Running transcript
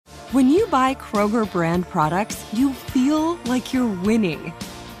When you buy Kroger brand products, you feel like you're winning.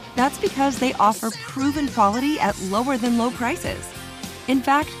 That's because they offer proven quality at lower than low prices. In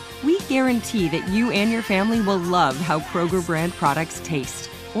fact, we guarantee that you and your family will love how Kroger brand products taste,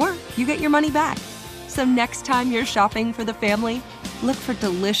 or you get your money back. So next time you're shopping for the family, look for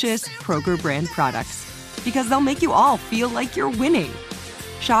delicious Kroger brand products, because they'll make you all feel like you're winning.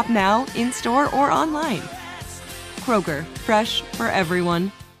 Shop now, in-store, or online. Kroger, fresh for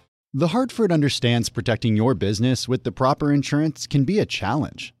everyone. The Hartford understands protecting your business with the proper insurance can be a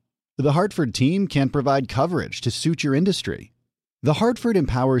challenge. The Hartford team can provide coverage to suit your industry. The Hartford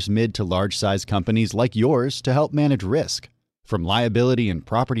empowers mid to large size companies like yours to help manage risk, from liability and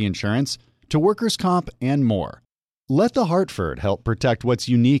property insurance to workers' comp and more. Let The Hartford help protect what's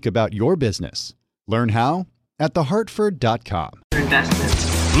unique about your business. Learn how at thehartford.com.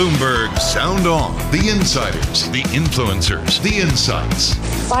 Bloomberg Sound On. The insiders, the influencers, the insights.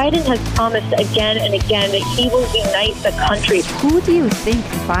 Biden has promised again and again that he will unite the country. Who do you think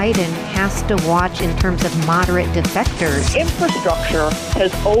Biden has to watch in terms of moderate defectors? Infrastructure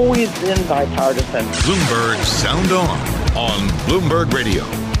has always been bipartisan. Bloomberg Sound On Bloomberg Radio.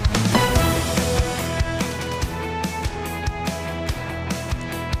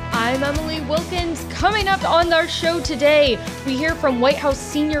 I'm Emily Wilkins. Coming up on our show today, we hear from White House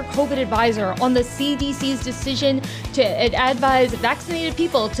senior COVID advisor on the CDC's decision to advise vaccinated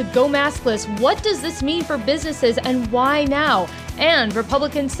people to go maskless. What does this mean for businesses and why now? And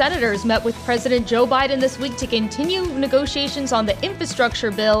Republican senators met with President Joe Biden this week to continue negotiations on the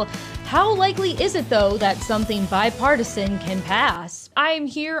infrastructure bill. How likely is it, though, that something bipartisan can pass? I am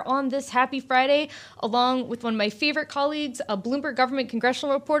here on this happy Friday, along with one of my favorite colleagues, a Bloomberg government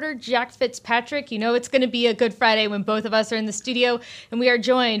congressional reporter, Jack Fitzpatrick. You know it's going to be a good Friday when both of us are in the studio, and we are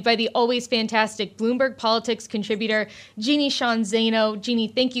joined by the always fantastic Bloomberg politics contributor, Jeannie Sheehan Zaino. Jeannie,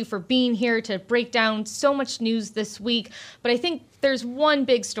 thank you for being here to break down so much news this week, but I think there's one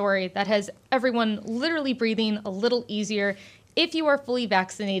big story that has everyone literally breathing a little easier. If you are fully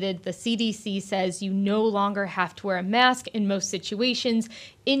vaccinated, the CDC says you no longer have to wear a mask in most situations,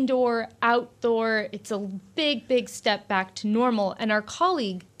 indoor, outdoor. It's a big, big step back to normal. And our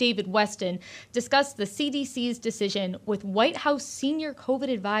colleague, David Weston, discussed the CDC's decision with White House senior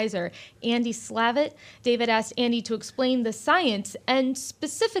COVID advisor, Andy Slavitt. David asked Andy to explain the science and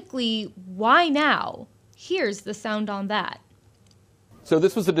specifically why now. Here's the sound on that. So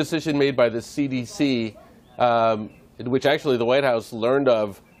this was a decision made by the CDC, which actually the White House learned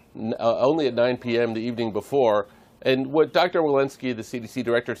of only at 9 p.m. the evening before. And what Dr. Walensky, the CDC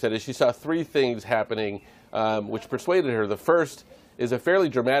director, said is she saw three things happening which persuaded her. The first is a fairly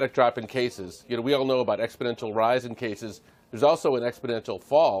dramatic drop in cases. You know, we all know about exponential rise in cases. There's also an exponential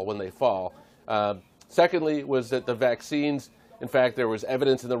fall when they fall. Secondly was that the vaccines, in fact, there was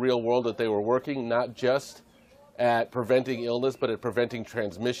evidence in the real world that they were working, not just at preventing illness, but at preventing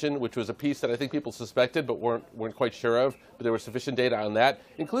transmission, which was a piece that I think people suspected but weren't quite sure of. But there was sufficient data on that,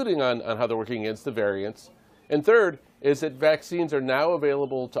 including on how they're working against the variants. And third is that vaccines are now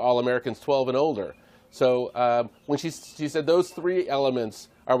available to all Americans 12 and older. So when she said those three elements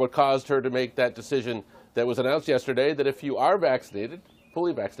are what caused her to make that decision that was announced yesterday, that if you are vaccinated,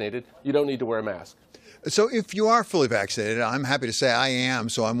 fully vaccinated, you don't need to wear a mask. So if you are fully vaccinated, I'm happy to say I am,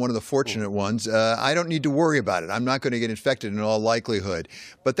 so I'm one of the fortunate ones. I don't need to worry about it. I'm not going to get infected in all likelihood.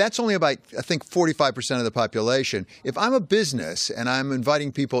 But that's only about, I think, 45% of the population. If I'm a business and I'm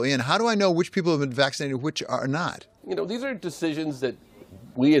inviting people in, how do I know which people have been vaccinated, which are not? You know, these are decisions that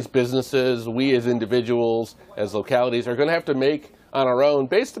we as businesses, we as individuals, as localities are going to have to make on our own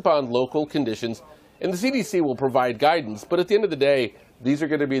based upon local conditions. And the CDC will provide guidance, but at the end of the day, these are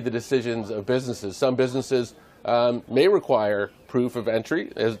going to be the decisions of businesses. Some businesses may require proof of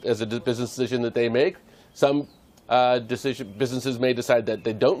entry as a business decision that they make. Some businesses may decide that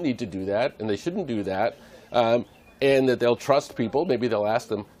they don't need to do that and they shouldn't do that, and that they'll trust people. Maybe they'll ask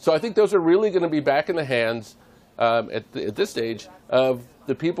them. So I think those are really going to be back in the hands at this stage of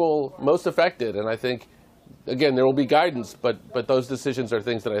the people most affected. And I think, again, there will be guidance, but those decisions are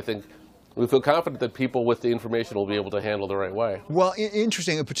things that I think we feel confident that people with the information will be able to handle the right way. Well,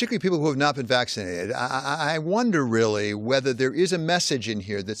 interesting, particularly people who have not been vaccinated. I wonder really whether there is a message in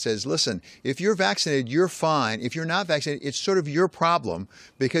here that says, listen, if you're vaccinated, you're fine. If you're not vaccinated, it's sort of your problem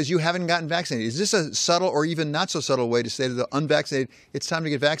because you haven't gotten vaccinated. Is this a subtle or even not so subtle way to say to the unvaccinated, it's time to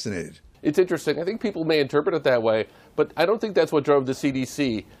get vaccinated? It's interesting. I think people may interpret it that way, but I don't think that's what drove the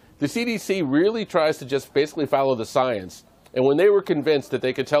CDC. The CDC really tries to just basically follow the science. And when they were convinced that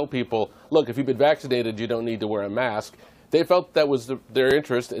they could tell people, look, if you've been vaccinated, you don't need to wear a mask, they felt that was their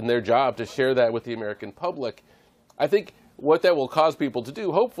interest and their job to share that with the American public. I think what that will cause people to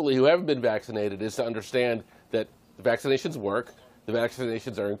do, hopefully, who haven't been vaccinated, is to understand that the vaccinations work, the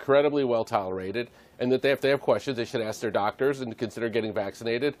vaccinations are incredibly well tolerated, and that if they have questions, they should ask their doctors and consider getting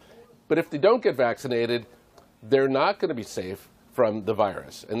vaccinated. But if they don't get vaccinated, they're not going to be safe from the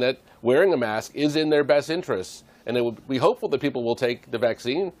virus, and that wearing a mask is in their best interests. And it would be hopeful that people will take the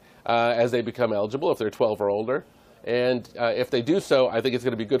vaccine as they become eligible, if they're 12 or older. And if they do so, I think it's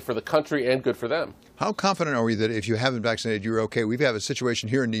going to be good for the country and good for them. How confident are we that if you haven't vaccinated, you're okay? We've had a situation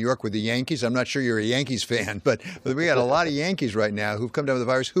here in New York with the Yankees. I'm not sure you're a Yankees fan, but we got a lot of Yankees right now who've come down with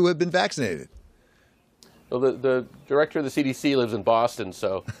the virus who have been vaccinated. Well, the director of the CDC lives in Boston,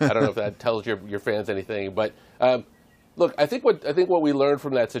 so I don't know if that tells your fans anything. But look, I think what we learned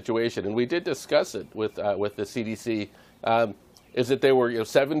from that situation, and we did discuss it with the CDC, is that there were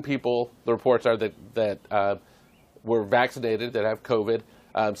 7 people. The reports are that were vaccinated that have COVID.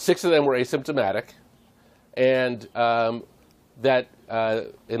 6 of them were asymptomatic, and that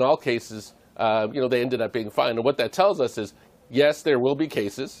in all cases, they ended up being fine. And what that tells us is, yes, there will be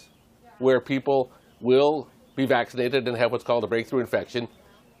cases where people will be vaccinated and have what's called a breakthrough infection.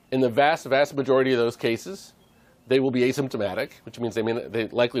 In the vast, vast majority of those cases, they will be asymptomatic, which means they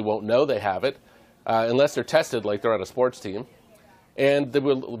likely won't know they have it unless they're tested like they're on a sports team. And they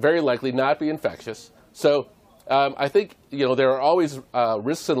will very likely not be infectious. So I think, there are always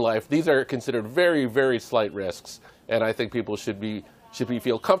risks in life. These are considered very, very slight risks. And I think people should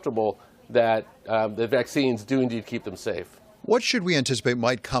feel comfortable that the vaccines do indeed keep them safe. What should we anticipate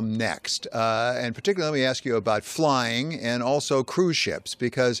might come next? And particularly, let me ask you about flying and also cruise ships,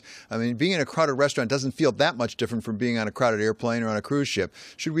 because, being in a crowded restaurant doesn't feel that much different from being on a crowded airplane or on a cruise ship.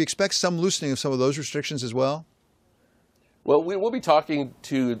 Should we expect some loosening of some of those restrictions as well? Well, we will be talking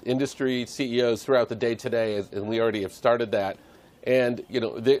to industry CEOs throughout the day today, and we already have started that. And,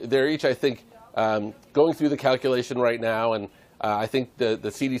 they're each, I think, going through the calculation right now, and I think the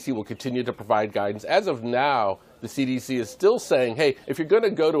CDC will continue to provide guidance. As of now, the CDC is still saying, hey, if you're going to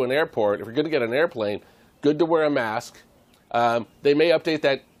go to an airport, if you're going to get an airplane, good to wear a mask. They may update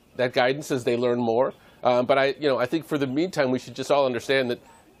that guidance as they learn more. But I think for the meantime, we should just all understand that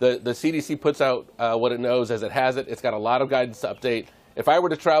the CDC puts out what it knows as it has it. It's got a lot of guidance to update. If I were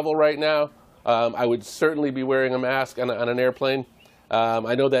to travel right now, I would certainly be wearing a mask on an airplane.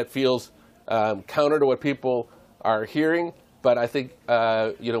 I know that feels counter to what people are hearing, but I think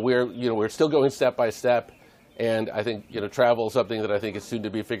we're still going step by step. And I think travel is something that I think is soon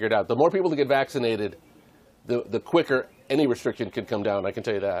to be figured out. The more people that get vaccinated, the quicker any restriction can come down. I can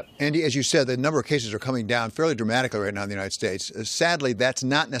tell you that. Andy, as you said, the number of cases are coming down fairly dramatically right now in the United States. Sadly, that's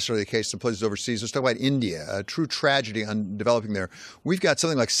not necessarily the case in places overseas. Let's talk about India, a true tragedy on developing there. We've got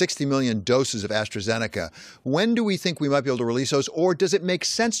something like 60 million doses of AstraZeneca. When do we think we might be able to release those? Or does it make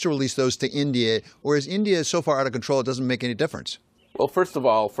sense to release those to India? Or is India so far out of control it doesn't make any difference? Well, first of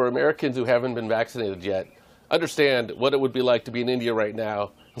all, for Americans who haven't been vaccinated yet, understand what it would be like to be in India right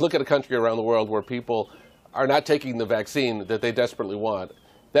now. Look at a country around the world where people are not taking the vaccine that they desperately want.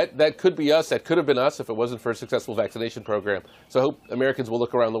 That could be us. That could have been us if it wasn't for a successful vaccination program. So I hope Americans will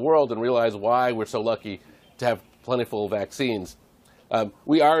look around the world and realize why we're so lucky to have plentiful vaccines.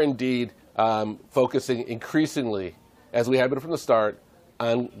 We are indeed focusing increasingly, as we have been from the start,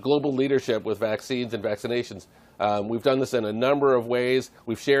 on global leadership with vaccines and vaccinations. We've done this in a number of ways.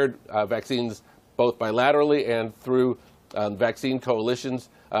 We've shared vaccines both bilaterally and through vaccine coalitions.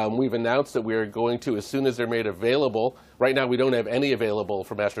 We've announced that we are going to, as soon as they're made available, right now we don't have any available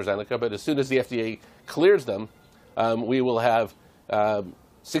from AstraZeneca, but as soon as the FDA clears them, we will have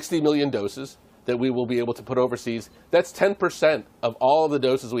 60 million doses that we will be able to put overseas. That's 10% of all of the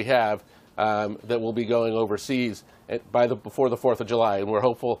doses we have that will be going overseas before the 4th of July, and we're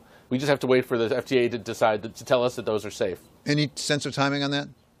hopeful. We just have to wait for the FDA to decide to tell us that those are safe. Any sense of timing on that?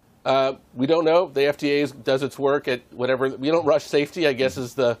 We don't know. The FDA does its work at whatever. We don't rush safety, I guess,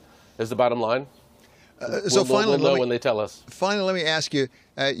 is the bottom line. We'll know when they tell us. Finally, let me ask you,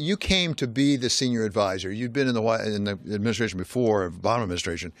 you came to be the senior advisor. You'd been in the administration before, Obama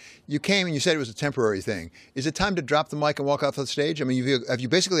administration. You came and you said it was a temporary thing. Is it time to drop the mic and walk off the stage? Have you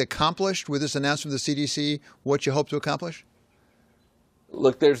basically accomplished with this announcement of the CDC what you hope to accomplish?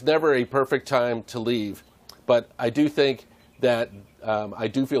 Look, there's never a perfect time to leave, but I do think that I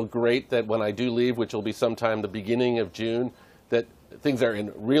do feel great that when I do leave, which will be sometime the beginning of June, that things are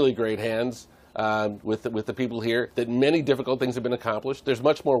in really great hands with the people here, that many difficult things have been accomplished. There's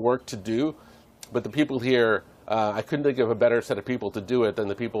much more work to do, but the people here, I couldn't think of a better set of people to do it than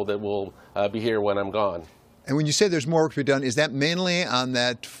the people that will be here when I'm gone. And when you say there's more work to be done, is that mainly on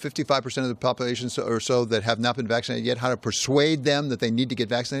that 55% of the population or so that have not been vaccinated yet, how to persuade them that they need to get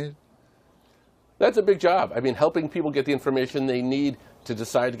vaccinated? That's a big job. I mean, helping people get the information they need to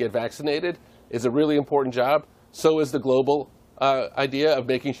decide to get vaccinated is a really important job. So is the global idea of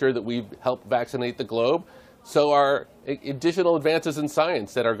making sure that we help vaccinate the globe. So are additional advances in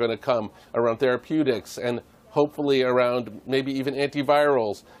science that are going to come around therapeutics and hopefully around maybe even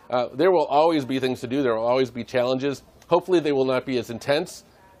antivirals. There will always be things to do. There will always be challenges. Hopefully they will not be as intense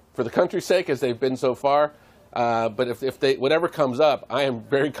for the country's sake as they've been so far. But if whatever comes up, I am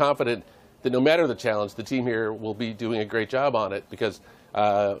very confident that no matter the challenge, the team here will be doing a great job on it, because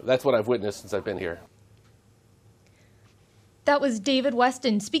that's what I've witnessed since I've been here. That was David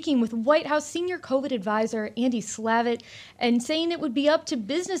Weston speaking with White House senior COVID advisor Andy Slavitt, and saying it would be up to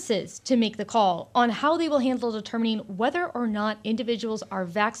businesses to make the call on how they will handle determining whether or not individuals are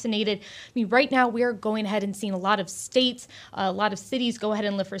vaccinated. I mean, right now we are going ahead and seeing a lot of states, a lot of cities go ahead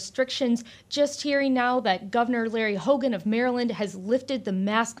and lift restrictions. Just hearing now that Governor Larry Hogan of Maryland has lifted the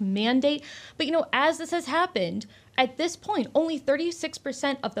mask mandate. But, as this has happened, at this point, only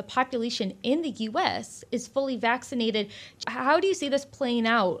 36% of the population in the U.S. is fully vaccinated. How do you see this playing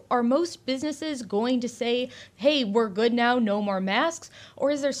out? Are most businesses going to say, hey, we're good now, no more masks?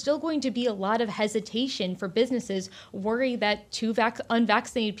 Or is there still going to be a lot of hesitation for businesses, worry that two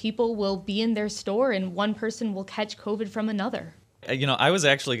unvaccinated people will be in their store and one person will catch COVID from another? I was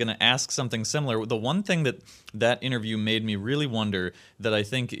actually going to ask something similar. The one thing that interview made me really wonder, that I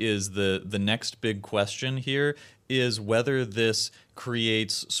think is the next big question here, is whether this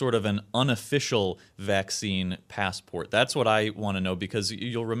creates sort of an unofficial vaccine passport. That's what I want to know, because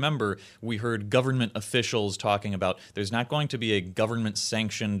you'll remember we heard government officials talking about there's not going to be a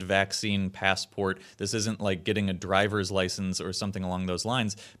government-sanctioned vaccine passport. This isn't like getting a driver's license or something along those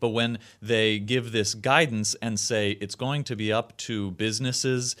lines. But when they give this guidance and say it's going to be up to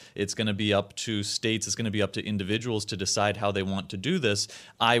businesses, it's going to be up to states, it's going to be up to individuals to decide how they want to do this,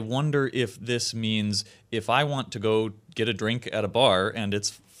 I wonder if this means if I want to go get a drink at a bar and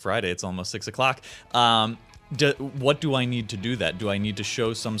it's Friday, it's almost 6 o'clock, what do I need to do that? Do I need to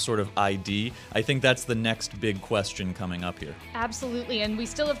show some sort of ID? I think that's the next big question coming up here. Absolutely, and we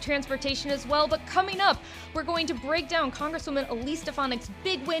still have transportation as well, but coming up, we're going to break down Congresswoman Elise Stefanik's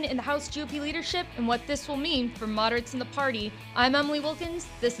big win in the House GOP leadership and what this will mean for moderates in the party. I'm Emily Wilkins,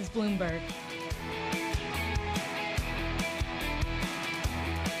 this is Bloomberg.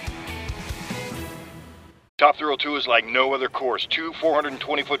 Top Thrill 2 is like no other course. 2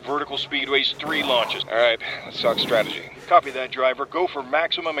 420-foot vertical speedways, 3 launches. All right, let's talk strategy. Copy that, driver. Go for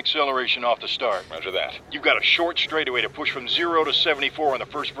maximum acceleration off the start. Roger that. You've got a short straightaway to push from 0 to 74 on the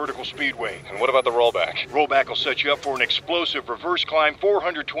first vertical speedway. And what about the rollback? Rollback will set you up for an explosive reverse climb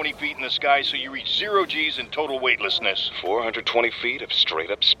 420 feet in the sky, so you reach 0 G's in total weightlessness. 420 feet of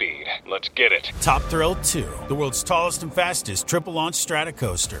straight-up speed. Let's get it. Top Thrill 2, the world's tallest and fastest triple-launch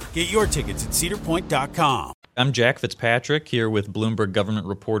Stratocoaster. Get your tickets at cedarpoint.com. I'm Jack Fitzpatrick, here with Bloomberg government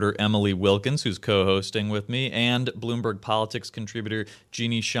reporter Emily Wilkins, who's co-hosting with me, and Bloomberg politics contributor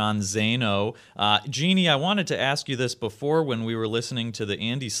Jeannie Sheehan Zaino. Jeannie, I wanted to ask you this before when we were listening to the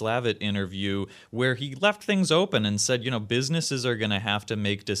Andy Slavitt interview, where he left things open and said, businesses are going to have to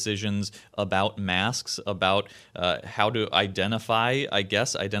make decisions about masks, about how to identify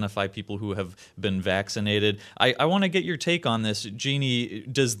people who have been vaccinated. I want to get your take on this. Jeannie,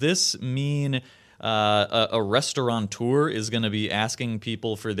 does this mean a restaurateur is going to be asking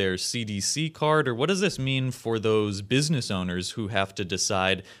people for their CDC card, or what does this mean for those business owners who have to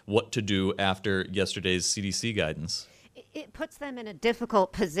decide what to do after yesterday's CDC guidance? It puts them in a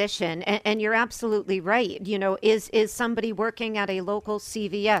difficult position, and you're absolutely right. Is somebody working at a local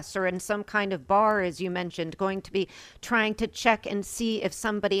CVS or in some kind of bar, as you mentioned, going to be trying to check and see if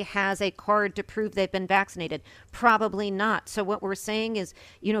somebody has a card to prove they've been vaccinated? Probably not. So what we're saying is,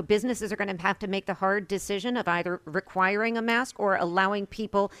 businesses are going to have to make the hard decision of either requiring a mask or allowing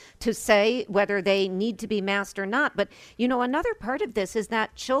people to say whether they need to be masked or not. But, another part of this is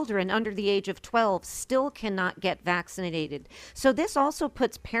that children under the age of 12 still cannot get vaccinated. So this also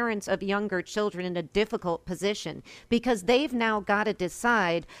puts parents of younger children in a difficult position, because they've now got to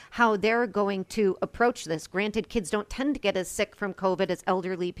decide how they're going to approach this. Granted, kids don't tend to get as sick from COVID as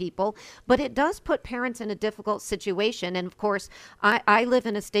elderly people, but it does put parents in a difficult situation. And of course, I live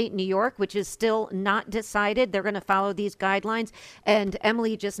in a state, New York, which is still not decided. They're going to follow these guidelines. And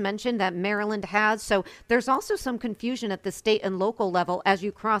Emily just mentioned that Maryland has. So there's also some confusion at the state and local level as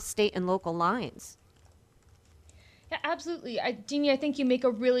you cross state and local lines. Yeah, absolutely. Jeannie, I think you make a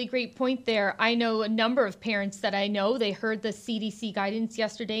really great point there. I know a number of parents that I know, they heard the CDC guidance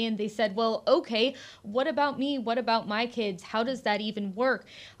yesterday and they said, well, okay, what about me? What about my kids? How does that even work?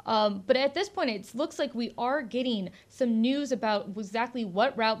 But at this point, it looks like we are getting some news about exactly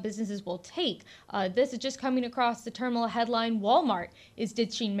what route businesses will take. This is just coming across the terminal headline. Walmart is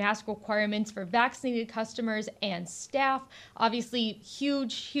ditching mask requirements for vaccinated customers and staff. Obviously,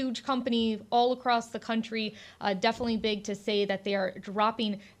 huge company all across the country. Definitely big to say that they are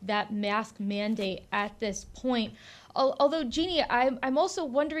dropping that mask mandate at this point. Although, Jeannie, I'm also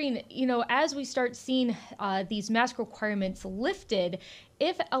wondering, as we start seeing these mask requirements lifted,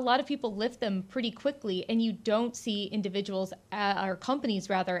 if a lot of people lift them pretty quickly and you don't see individuals or companies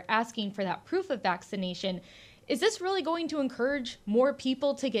rather asking for that proof of vaccination, is this really going to encourage more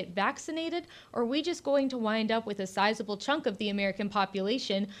people to get vaccinated? Or are we just going to wind up with a sizable chunk of the American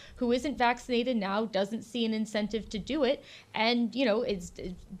population who isn't vaccinated now, doesn't see an incentive to do it, and,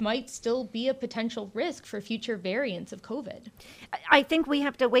 it might still be a potential risk for future variants of COVID? I think we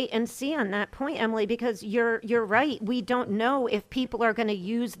have to wait and see on that point, Emily, because you're right. We don't know if people are going to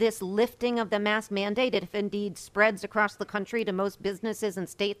use this lifting of the mask mandate, if indeed spreads across the country to most businesses and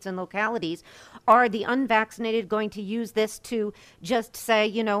states and localities. Are the unvaccinated going to use this to just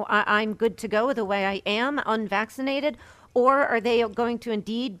say, I'm good to go the way I am, unvaccinated? Or are they going to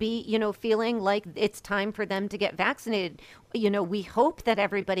indeed be, feeling like it's time for them to get vaccinated? We hope that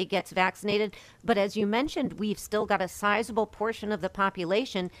everybody gets vaccinated, but as you mentioned, we've still got a sizable portion of the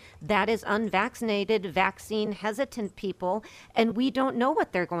population that is unvaccinated, vaccine hesitant people, and we don't know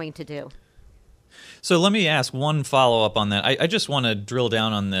what they're going to do. So let me ask one follow-up on that. I just want to drill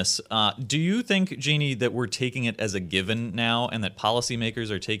down on this. Do you think, Jeannie, that we're taking it as a given now and that policymakers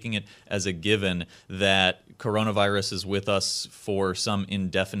are taking it as a given that coronavirus is with us for some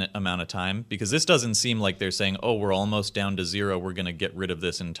indefinite amount of time? Because this doesn't seem like they're saying, oh, we're almost down to zero, we're going to get rid of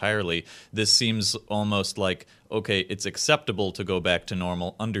this entirely. This seems almost like, okay, it's acceptable to go back to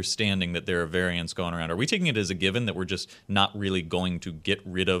normal, understanding that there are variants going around. Are we taking it as a given that we're just not really going to get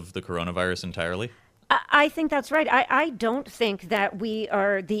rid of the coronavirus entirely? I think that's right. I don't think that we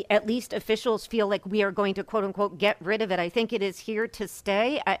are, at least officials feel like we are going to, quote unquote, get rid of it. I think it is here to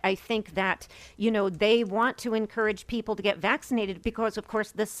stay. I think that, they want to encourage people to get vaccinated because, of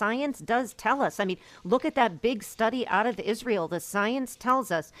course, the science does tell us. I mean, look at that big study out of Israel. The science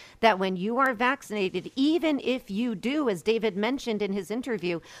tells us that when you are vaccinated, even if you do, as David mentioned in his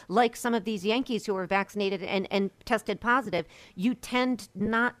interview, like some of these Yankees who are vaccinated and tested positive, you tend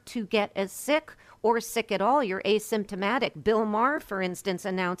not to get as sick or sick at all. You're asymptomatic. Bill Maher, for instance,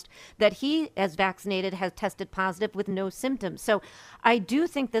 announced that he, as vaccinated, has tested positive with no symptoms. So I do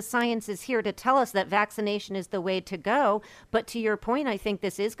think the science is here to tell us that vaccination is the way to go. But to your point, I think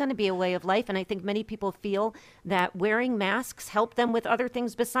this is going to be a way of life. And I think many people feel that wearing masks help them with other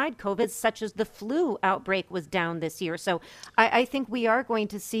things beside COVID, such as the flu outbreak was down this year. So I think we are going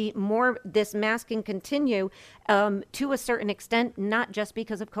to see more this masking continue to a certain extent, not just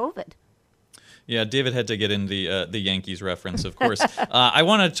because of COVID. Yeah, David had to get in the Yankees reference, of course. I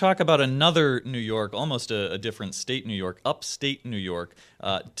want to talk about another New York, almost a different state New York, upstate New York.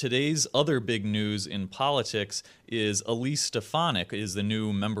 Today's other big news in politics is Elise Stefanik is the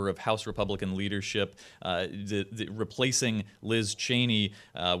new member of House Republican leadership, replacing Liz Cheney.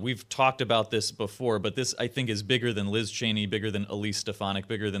 We've talked about this before, but this, I think, is bigger than Liz Cheney, bigger than Elise Stefanik,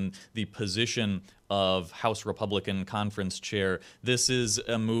 bigger than the position of House Republican Conference Chair. This is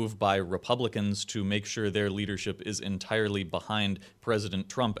a move by Republicans to make sure their leadership is entirely behind President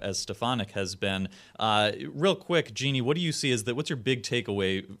Trump, as Stefanik has been. Real quick, Jeannie, what do you see as what's your big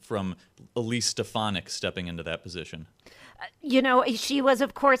takeaway from Elise Stefanik stepping into that position? She was,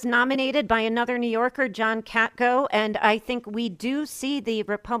 of course, nominated by another New Yorker, John Katko, and I think we do see the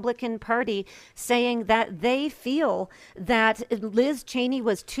Republican Party saying that they feel that Liz Cheney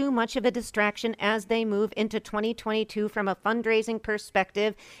was too much of a distraction as they move into 2022 from a fundraising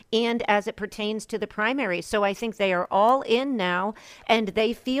perspective and as it pertains to the primary. So I think they are all in now, and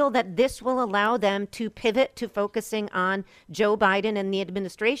they feel that this will allow them to pivot to focusing on Joe Biden and the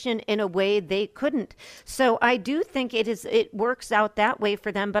administration in a way they couldn't. So I do think it works out that way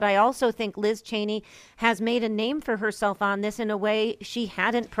for them, but I also think Liz Cheney has made a name for herself on this in a way she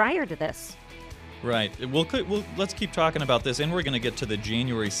hadn't prior to this. Right. Let's keep talking about this, and we're going to get to the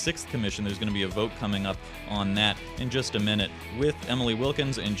January 6th commission. There's going to be a vote coming up on that in just a minute. With Emily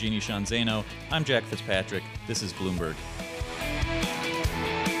Wilkins and Jeannie Shanzano, I'm Jack Fitzpatrick. This is Bloomberg.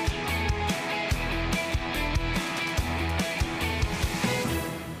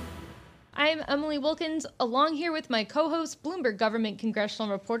 I I'm Emily Wilkins, along here with my co-host, Bloomberg government congressional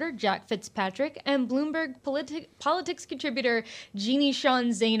reporter Jack Fitzpatrick, and Bloomberg politics contributor Jeannie Sean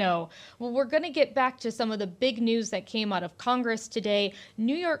Zaino. Well, we're going to get back to some of the big news that came out of Congress today.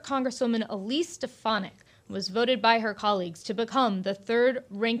 New York Congresswoman Elise Stefanik was voted by her colleagues to become the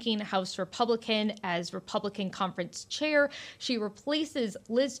third-ranking House Republican as Republican Conference Chair. She replaces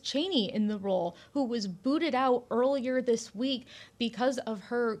Liz Cheney in the role, who was booted out earlier this week because of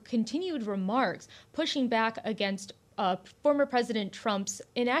her continued remarks pushing back against former President Trump's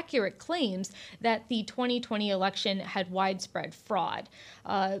inaccurate claims that the 2020 election had widespread fraud.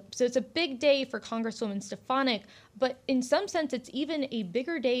 So it's a big day for Congresswoman Stefanik, but in some sense, it's even a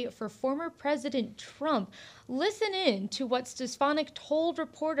bigger day for former President Trump. Listen in to what Stefanik told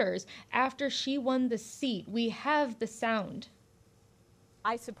reporters after she won the seat. We have the sound.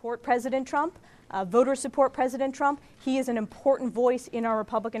 I support President Trump. Voters support President Trump. He is an important voice in our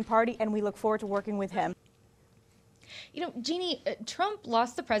Republican Party, and we look forward to working with him. You know, Jeannie, Trump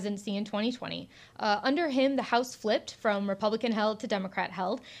lost the presidency in 2020. Under him, the House flipped from Republican-held to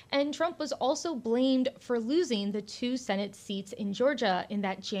Democrat-held, and Trump was also blamed for losing the 2 Senate seats in Georgia in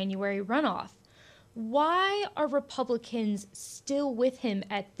that January runoff. Why are Republicans still with him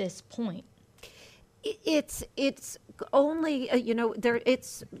at this point? It's only,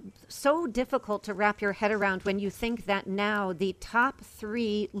 it's so difficult to wrap your head around when you think that now the top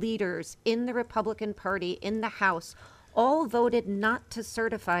 3 leaders in the Republican Party in the House all voted not to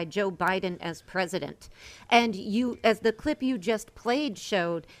certify Joe Biden as president. And you, as the clip you just played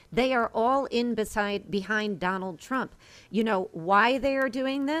showed, they are all behind Donald Trump. You know why they are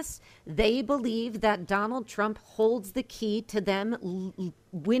doing this? They believe that Donald Trump holds the key to them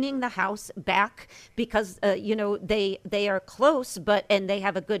winning the House back because, they are close, and they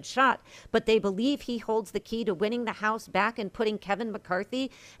have a good shot, but they believe he holds the key to winning the House back and putting Kevin McCarthy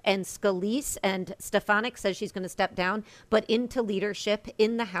and Scalise, and Stefanik says she's going to step down, but into leadership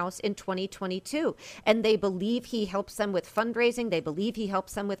in the House in 2022. And they believe he helps them with fundraising. They believe he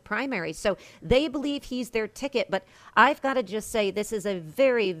helps them with primaries. So they believe he's their ticket. But I've got to just say this is a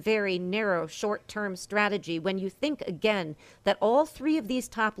very, very narrow short-term strategy when you think, again, that all 3 of these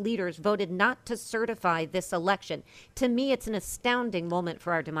top leaders voted not to certify this election. To me, it's an astounding moment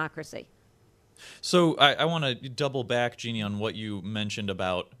for our democracy. So I want to double back, Jeannie, on what you mentioned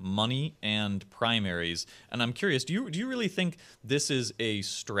about money and primaries. And I'm curious, do you really think this is a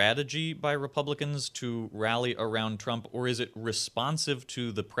strategy by Republicans to rally around Trump, or is it responsive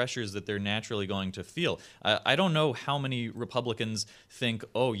to the pressures that they're naturally going to feel? I don't know how many Republicans think,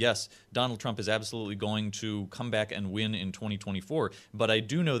 oh, yes, Donald Trump is absolutely going to come back and win in 2024. But I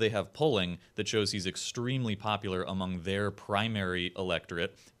do know they have polling that shows he's extremely popular among their primary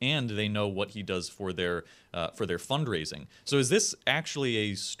electorate, and they know what he does for their fundraising. So is this actually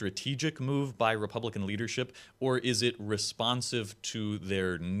a strategic move by Republican leadership, or is it responsive to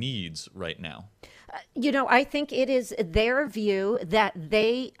their needs right now? I think it is their view that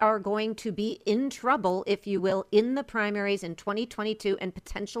they are going to be in trouble, if you will, in the primaries in 2022 and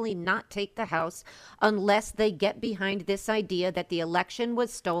potentially not take the House unless they get behind this idea that the election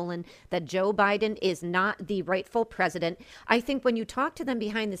was stolen, that Joe Biden is not the rightful president. I think when you talk to them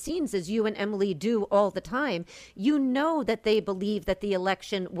behind the scenes, as you and Emily do all the time, you know that they believe that the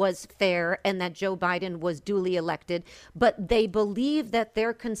election was fair and that Joe Biden was duly elected, but they believe that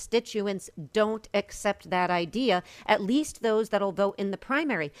their constituents don't accept that idea, at least those that'll vote in the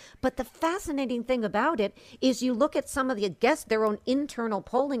primary. But the fascinating thing about it is you look at some of their own internal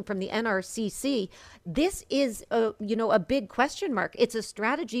polling from the NRCC. This is a big question mark. It's a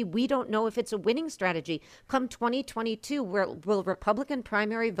strategy. We don't know if it's a winning strategy. Come 2022, will Republican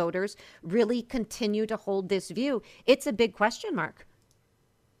primary voters really continue to hold this view? It's a big question mark.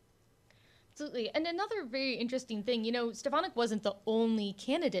 Absolutely. And another very interesting thing, Stefanik wasn't the only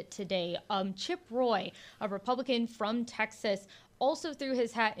candidate today. Chip Roy, a Republican from Texas, also threw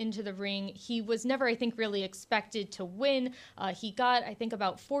his hat into the ring. He was never, I think, really expected to win. He got, I think,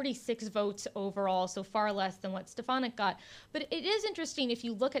 about 46 votes overall, so far less than what Stefanik got. But it is interesting if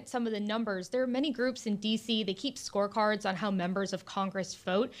you look at some of the numbers. There are many groups in D.C. They keep scorecards on how members of Congress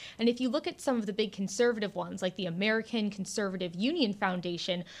vote. And if you look at some of the big conservative ones, like the American Conservative Union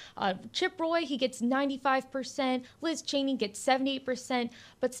Foundation, Chip Roy, he gets 95%. Liz Cheney gets 78%.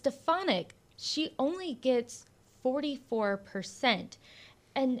 But Stefanik, she only gets 44%.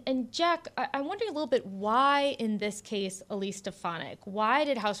 And Jack, I'm wondering a little bit why, in this case, Elise Stefanik? Why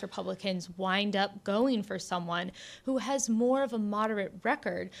did House Republicans wind up going for someone who has more of a moderate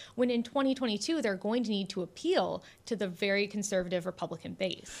record when in 2022 they're going to need to appeal to the very conservative Republican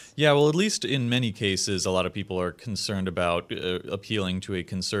base? Yeah, well, at least in many cases, a lot of people are concerned about appealing to a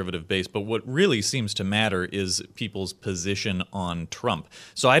conservative base. But what really seems to matter is people's position on Trump.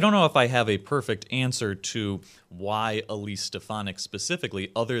 So I don't know if I have a perfect answer to why Elise Stefanik specifically,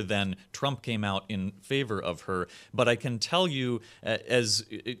 other than Trump came out in favor of her. But I can tell you, as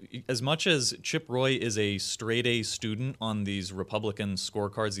much as Chip Roy is a straight-A student on these Republican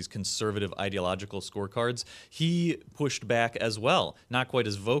scorecards, these conservative ideological scorecards, he pushed back as well. Not quite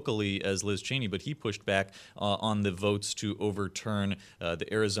as vocally as Liz Cheney, but he pushed back on the votes to overturn the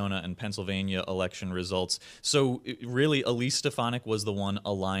Arizona and Pennsylvania election results. So really, Elise Stefanik was the one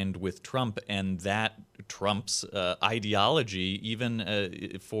aligned with Trump, and that Trump's ideology,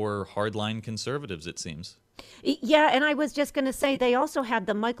 even for hardline conservatives, it seems. Yeah, and I was just going to say they also had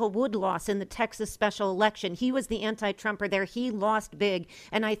the Michael Wood loss in the Texas special election. He was the anti-Trumper there. He lost big.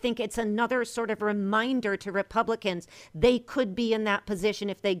 And I think it's another sort of reminder to Republicans they could be in that position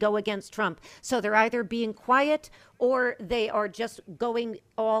if they go against Trump. So they're either being quiet or they are just going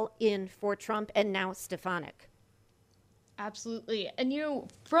all in for Trump, and now Stefanik. Absolutely. And,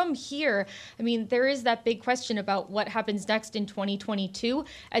 from here, I mean, there is that big question about what happens next in 2022.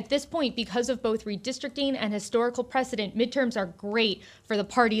 At this point, because of both redistricting and historical precedent, midterms are great for the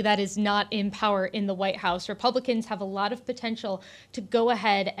party that is not in power in the White House. Republicans have a lot of potential to go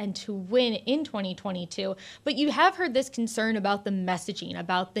ahead and to win in 2022. But you have heard this concern about the messaging,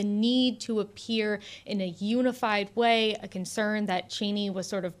 about the need to appear in a unified way, a concern that Cheney was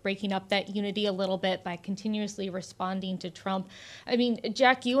sort of breaking up that unity a little bit by continuously responding to Trump. I mean,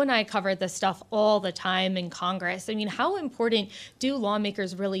 Jack, you and I covered this stuff all the time in Congress. I mean, how important do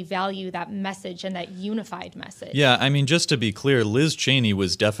lawmakers really value that message and that unified message? Yeah, I mean, just to be clear, Liz Cheney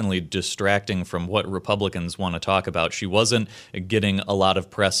was definitely distracting from what Republicans want to talk about. She wasn't getting a lot of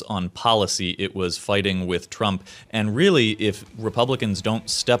press on policy. It was fighting with Trump. And really, if Republicans don't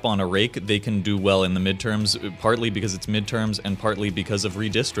step on a rake, they can do well in the midterms, partly because it's midterms and partly because of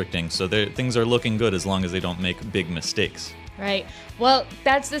redistricting. So things are looking good as long as they don't make big mistakes. Right. Well,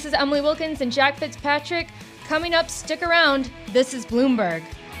 this is Emily Wilkins and Jack Fitzpatrick. Coming up, stick around. This is Bloomberg.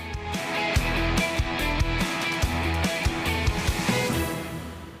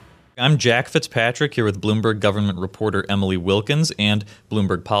 I'm Jack Fitzpatrick here with Bloomberg government reporter Emily Wilkins and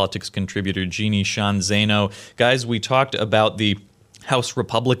Bloomberg politics contributor Jeannie Sheehan Zaino. Guys, we talked about the House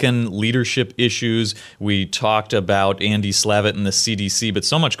Republican leadership issues. We talked about Andy Slavitt and the CDC, but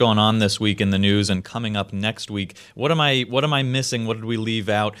so much going on this week in the news and coming up next week. What am I missing? What did we leave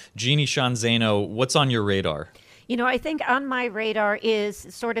out? Jeannie Sheehan Zaino, what's on your radar? I think on my radar is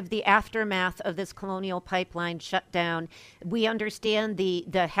sort of the aftermath of this Colonial Pipeline shutdown. We understand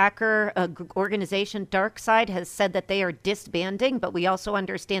the hacker organization DarkSide has said that they are disbanding, but we also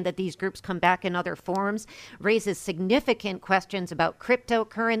understand that these groups come back in other forms, raises significant questions about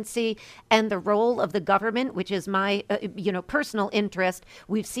cryptocurrency and the role of the government, which is my personal interest.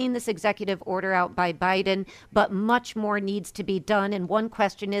 We've seen this executive order out by Biden, but much more needs to be done. And one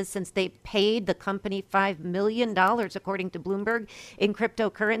question is, since they paid the company $5 million, according to Bloomberg, in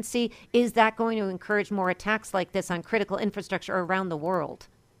cryptocurrency, is that going to encourage more attacks like this on critical infrastructure around the world?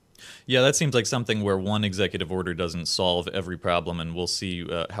 Yeah, that seems like something where one executive order doesn't solve every problem, and we'll see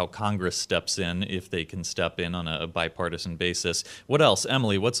how Congress steps in, if they can step in on a bipartisan basis. What else?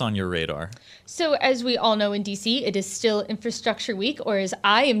 Emily, what's on your radar? So as we all know in D.C., it is still Infrastructure Week, or as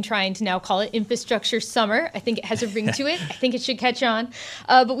I am trying to now call it, Infrastructure Summer. I think it has a ring to it. I think it should catch on.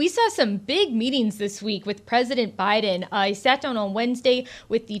 But we saw some big meetings this week with President Biden. He sat down on Wednesday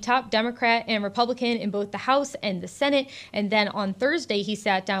with the top Democrat and Republican in both the House and the Senate. And then on Thursday, he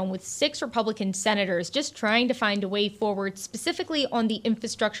sat down with 6 Republican senators, just trying to find a way forward, specifically on the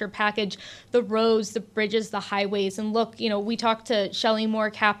infrastructure package, the roads, the bridges, the highways. And look, we talked to Shelley Moore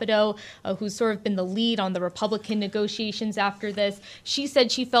Capito, who's sort of been the lead on the Republican negotiations after this. She said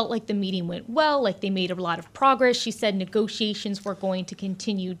she felt like the meeting went well, like they made a lot of progress. She said negotiations were going to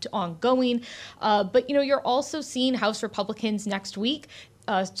continue ongoing. But, you're also seeing House Republicans next week.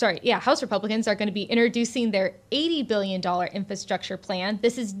 House Republicans are going to be introducing their $80 billion infrastructure plan.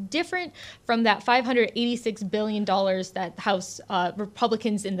 This is different from that $586 billion that House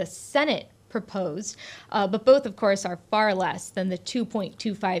Republicans in the Senate proposed, but both, of course, are far less than the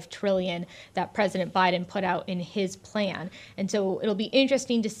 $2.25 trillion that President Biden put out in his plan. And so it'll be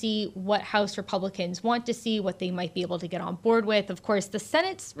interesting to see what House Republicans want to see, what they might be able to get on board with. Of course, the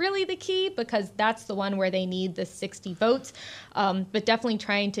Senate's really the key because that's the one where they need the 60 votes, but definitely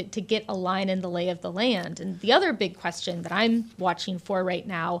trying to get a line in the lay of the land. And the other big question that I'm watching for right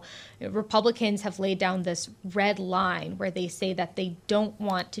now, Republicans have laid down this red line where they say that they don't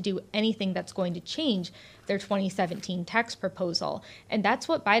want to do anything that's going to change their 2017 tax proposal. And that's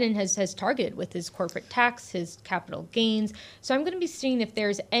what Biden has targeted with his corporate tax, his capital gains. So I'm going to be seeing if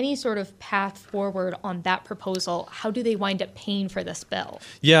there's any sort of path forward on that proposal. How do they wind up paying for this bill?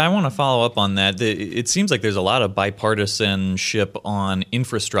 Yeah, I want to follow up on that. It seems like there's a lot of bipartisanship on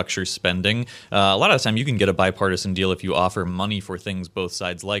infrastructure spending. A lot of the time you can get a bipartisan deal if you offer money for things both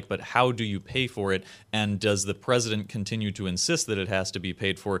sides like, but how do you pay for it? And does the president continue to insist that it has to be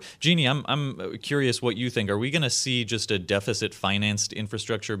paid for? Jeannie, I'm curious what you think. Are we going to see just a deficit-financed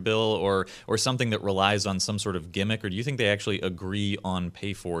infrastructure bill or something that relies on some sort of gimmick, or do you think they actually agree on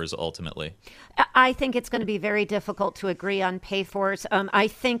pay-fors ultimately? I think it's going to be very difficult to agree on pay-fors. I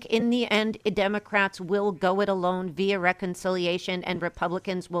think in the end, Democrats will go it alone via reconciliation, and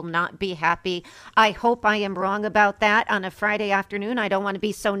Republicans will not be happy. I hope I am wrong about that on a Friday afternoon. I don't want to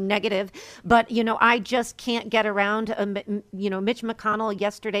be so negative, but, I just can't get around, Mitch McConnell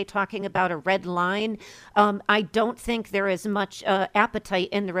yesterday talking about a red line. I don't think there is much appetite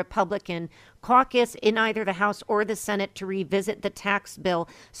in the Republican caucus in either the House or the Senate to revisit the tax bill.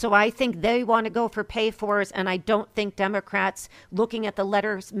 So I think they want to go for pay-fors, and I don't think Democrats, looking at the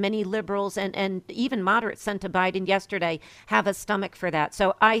letters many liberals and even moderates sent to Biden yesterday, have a stomach for that.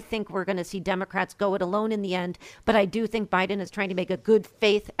 So I think we're going to see Democrats go it alone in the end, but I do think Biden is trying to make a good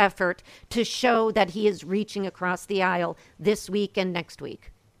faith effort to show that he is reaching across the aisle this week and next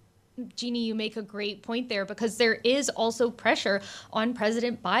week. Jeannie, you make a great point there because there is also pressure on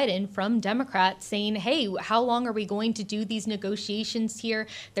President Biden from Democrats saying, hey, how long are we going to do these negotiations here?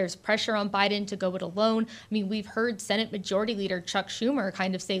 There's pressure on Biden to go it alone. I mean, we've heard Senate Majority Leader Chuck Schumer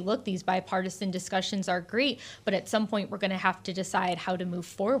kind of say, look, these bipartisan discussions are great, but at some point we're going to have to decide how to move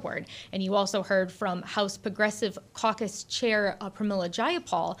forward. And you also heard from House Progressive Caucus Chair Pramila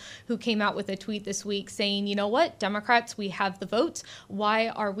Jayapal, who came out with a tweet this week saying, you know what, Democrats, we have the votes. Why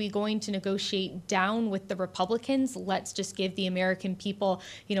are we going to negotiate down with the Republicans? Let's just give the American people,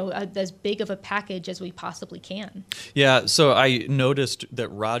 as big of a package as we possibly can. Yeah, so I noticed that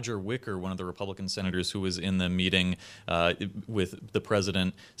Roger Wicker, one of the Republican senators who was in the meeting with the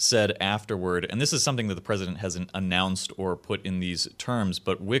president, said afterward, and this is something that the president hasn't announced or put in these terms,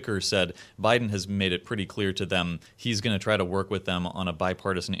 but Wicker said Biden has made it pretty clear to them he's going to try to work with them on a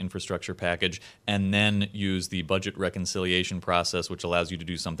bipartisan infrastructure package and then use the budget reconciliation process, which allows you to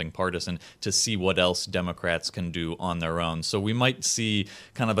do something partisan, to see what else Democrats can do on their own. So we might see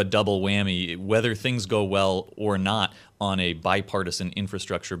kind of a double whammy, whether things go well or not on a bipartisan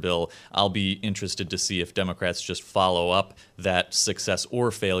infrastructure bill. I'll be interested to see if Democrats just follow up that success or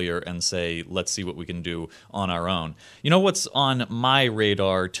failure and say, let's see what we can do on our own. You know what's on my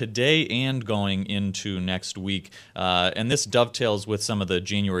radar today and going into next week, and this dovetails with some of the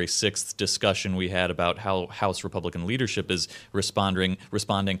January 6th discussion we had about how House Republican leadership is responding.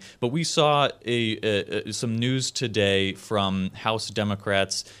 But we saw some news today from House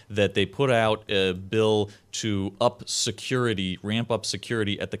Democrats that they put out a bill to ramp up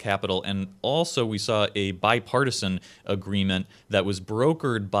security at the Capitol. And also we saw a bipartisan agreement that was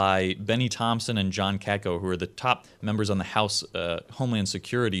brokered by Benny Thompson and John Katko, who are the top members on the House Homeland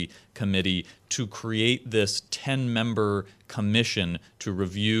Security Committee, to create this 10-member commission to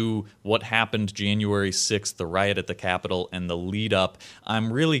review what happened January 6th, the riot at the Capitol, and the lead up.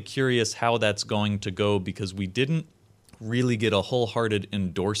 I'm really curious how that's going to go because we didn't really get a wholehearted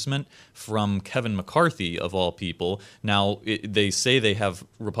endorsement from Kevin McCarthy, of all people. Now, they say they have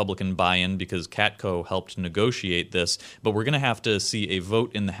Republican buy-in because Katko helped negotiate this, but we're going to have to see a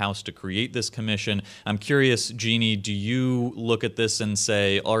vote in the House to create this commission. I'm curious, Jeannie, do you look at this and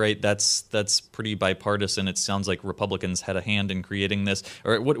say, all right, that's pretty bipartisan. It sounds like Republicans had a hand in creating this.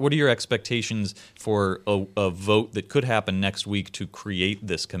 Or what are your expectations for a vote that could happen next week to create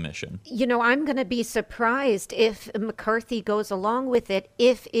this commission? I'm going to be surprised if McCarthy goes along with it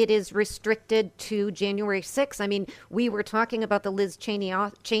if it is restricted to January 6th. I mean, we were talking about the Liz Cheney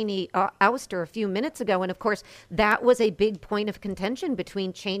ouster a few minutes ago, and of course, that was a big point of contention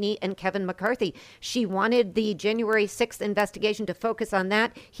between Cheney and Kevin McCarthy. She wanted the January 6th investigation to focus on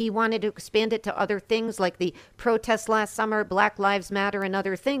that. He wanted to expand it to other things like the protests last summer, Black Lives Matter, and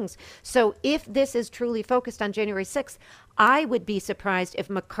other things. So if this is truly focused on January 6th, I would be surprised if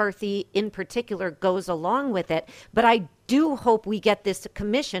McCarthy in particular goes along with it. But I do hope we get this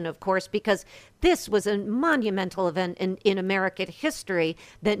commission, of course, because this was a monumental event in American history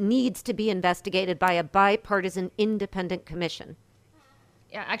that needs to be investigated by a bipartisan independent commission.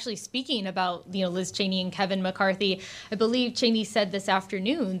 Yeah, actually, speaking about, Liz Cheney and Kevin McCarthy, I believe Cheney said this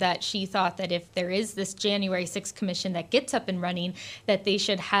afternoon that she thought that if there is this January 6th commission that gets up and running, that they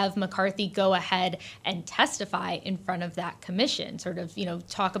should have McCarthy go ahead and testify in front of that commission, sort of,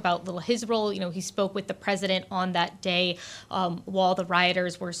 talk about his role. He spoke with the president on that day while the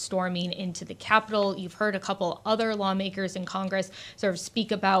rioters were storming into the Capitol. You've heard a couple other lawmakers in Congress sort of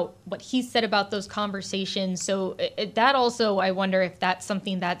speak about what he said about those conversations. So that also, I wonder if that's something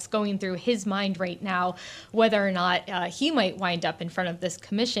that's going through his mind right now, whether or not he might wind up in front of this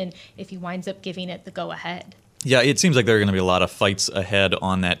commission if he winds up giving it the go-ahead. Yeah, it seems like there are going to be a lot of fights ahead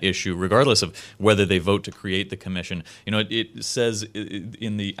on that issue, regardless of whether they vote to create the commission. It says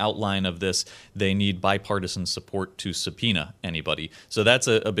in the outline of this, they need bipartisan support to subpoena anybody. So that's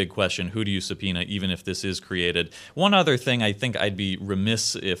a big question. Who do you subpoena, even if this is created? One other thing, I think I'd be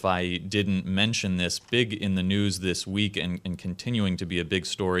remiss if I didn't mention this, big in the news this week and continuing to be a big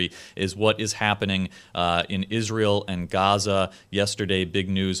story, is what is happening in Israel and Gaza. Yesterday, big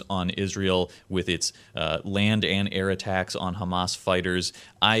news on Israel with its land and air attacks on Hamas fighters.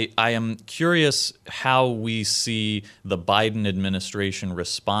 I am curious how we see the Biden administration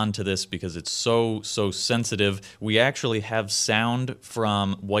respond to this because it's so sensitive. We actually have sound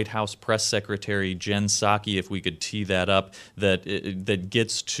from White House Press Secretary Jen Psaki, if we could tee that up, that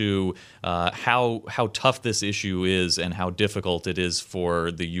gets to how tough this issue is and how difficult it is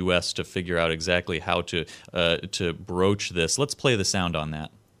for the U.S. to figure out exactly how to broach this. Let's play the sound on that.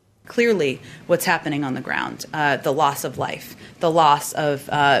 Clearly, what's happening on the ground, the loss of life, the loss of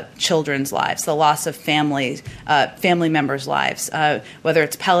children's lives, the loss of family members' lives, whether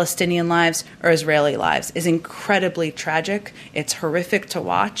it's Palestinian lives or Israeli lives, is incredibly tragic. It's horrific to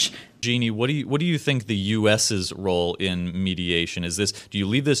watch. Jeannie, what do you think the U.S.'s role in mediation is? Do you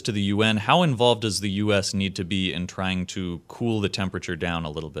leave this to the UN? How involved does the U.S. need to be in trying to cool the temperature down a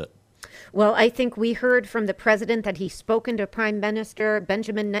little bit? Well, I think we heard from the president that he's spoken to Prime Minister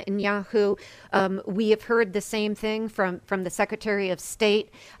Benjamin Netanyahu. We have heard the same thing from the Secretary of State.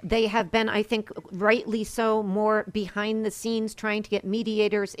 They have been, I think, rightly so, more behind the scenes trying to get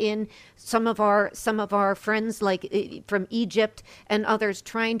mediators in. Some of our friends, like from Egypt and others,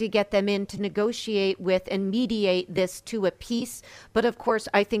 trying to get them in to negotiate with and mediate this to a peace. But of course,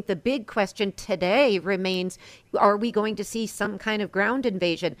 I think the big question today remains, are we going to see some kind of ground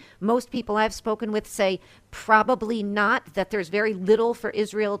invasion? Most people I've spoken with say probably not, that there's very little for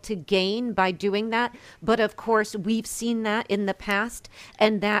Israel to gain by doing that. But of course, we've seen that in the past,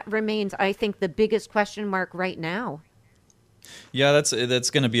 and that remains, I think, the biggest question mark right now. Yeah, that's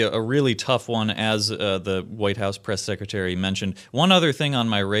going to be a really tough one, as the White House press secretary mentioned. One other thing on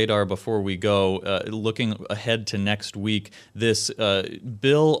my radar before we go, looking ahead to next week, this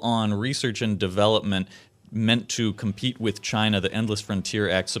bill on research and development meant to compete with China, the Endless Frontier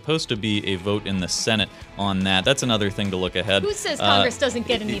Act, supposed to be a vote in the Senate on that. That's another thing to look ahead. Who says Congress doesn't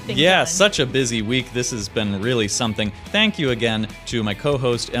get anything done? Such a busy week. This has been really something. Thank you again to my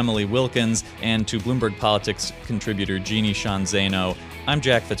co-host Emily Wilkins and to Bloomberg Politics contributor Jeannie Shanzano. I'm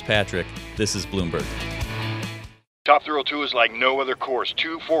Jack Fitzpatrick. This is Bloomberg. Top Thrill 2 is like no other course.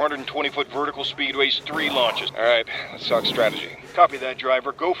 2 420-foot vertical speedways, 3 launches. All right, let's talk strategy. Copy that,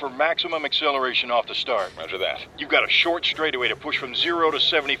 driver. Go for maximum acceleration off the start. Roger that. You've got a short straightaway to push from 0 to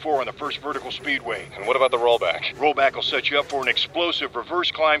 74 on the first vertical speedway. And what about the rollback? Rollback will set you up for an explosive reverse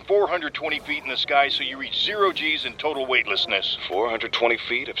climb 420 feet in the sky so you reach 0 Gs in total weightlessness. 420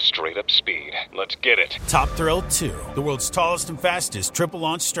 feet of straight-up speed. Let's get it. Top Thrill 2, the world's tallest and fastest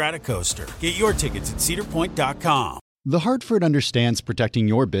triple-launch stratocoaster. Get your tickets at cedarpoint.com. The Hartford understands protecting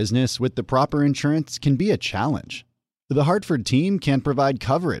your business with the proper insurance can be a challenge. The Hartford team can provide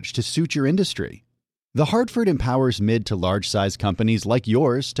coverage to suit your industry. The Hartford empowers mid to large-size companies like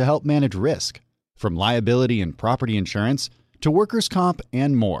yours to help manage risk, from liability and property insurance to workers' comp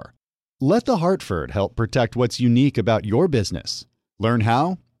and more. Let The Hartford help protect what's unique about your business. Learn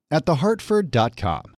how at thehartford.com.